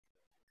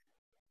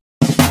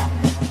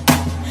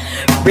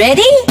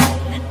Ready?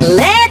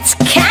 Let's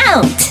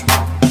count.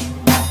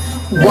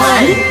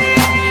 1,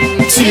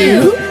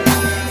 2,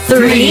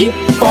 3,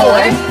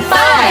 4,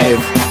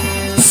 5,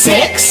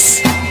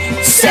 6,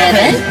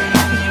 7,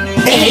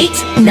 8,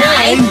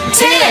 9,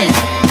 10.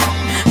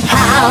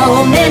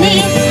 How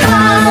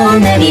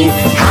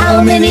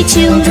many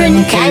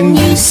children can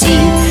you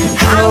see?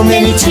 How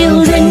many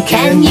children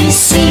can you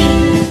see?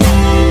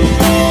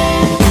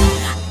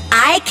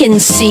 I can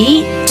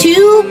see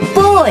 2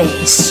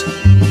 boys.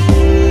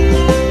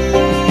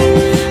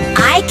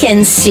 I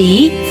can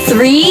see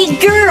 3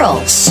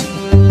 girls.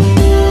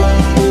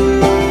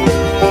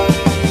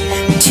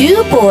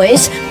 2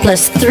 boys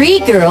plus 3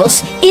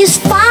 girls is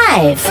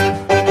 5.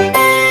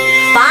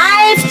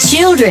 5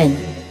 children.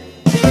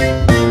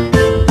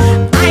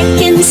 I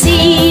can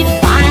see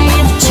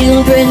 5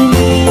 children.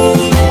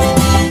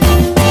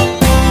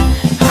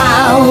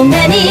 How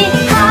many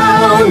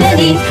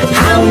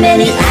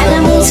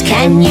animals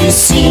can you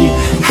see?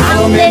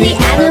 How many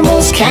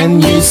animals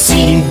can you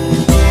see?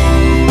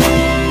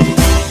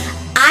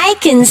 I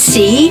can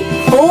see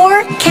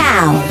 4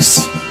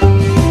 cows.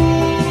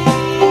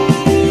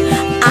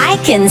 I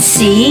can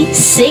see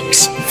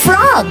 6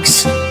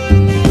 frogs.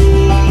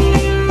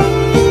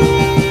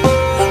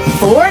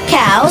 4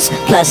 cows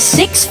plus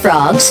 6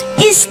 frogs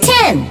is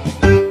 10.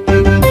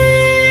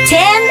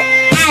 10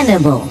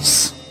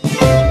 animals.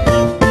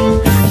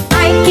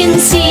 I can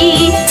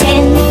see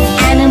 10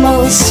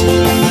 animals.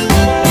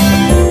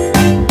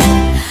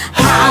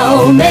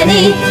 How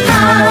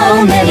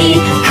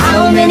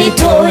many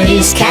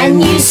toys can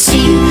you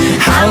see?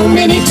 How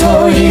many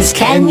toys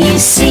can you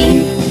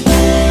see?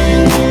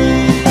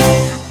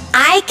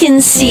 I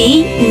can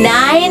see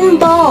 9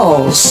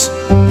 balls.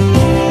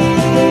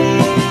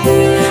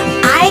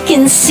 I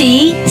can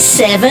see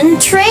 7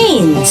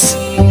 trains.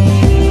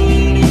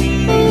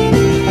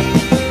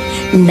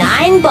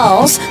 9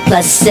 balls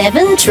plus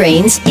 7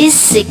 trains is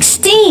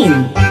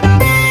 16.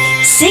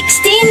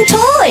 16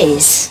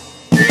 toys.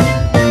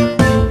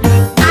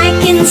 I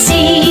can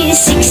see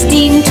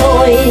 16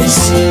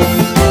 toys.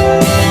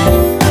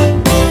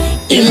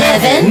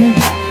 11,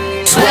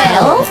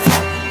 12,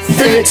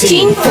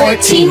 13,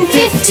 14,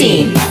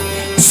 15,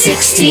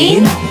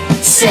 16,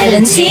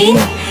 17,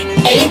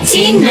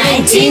 18,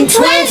 19,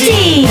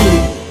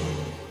 20.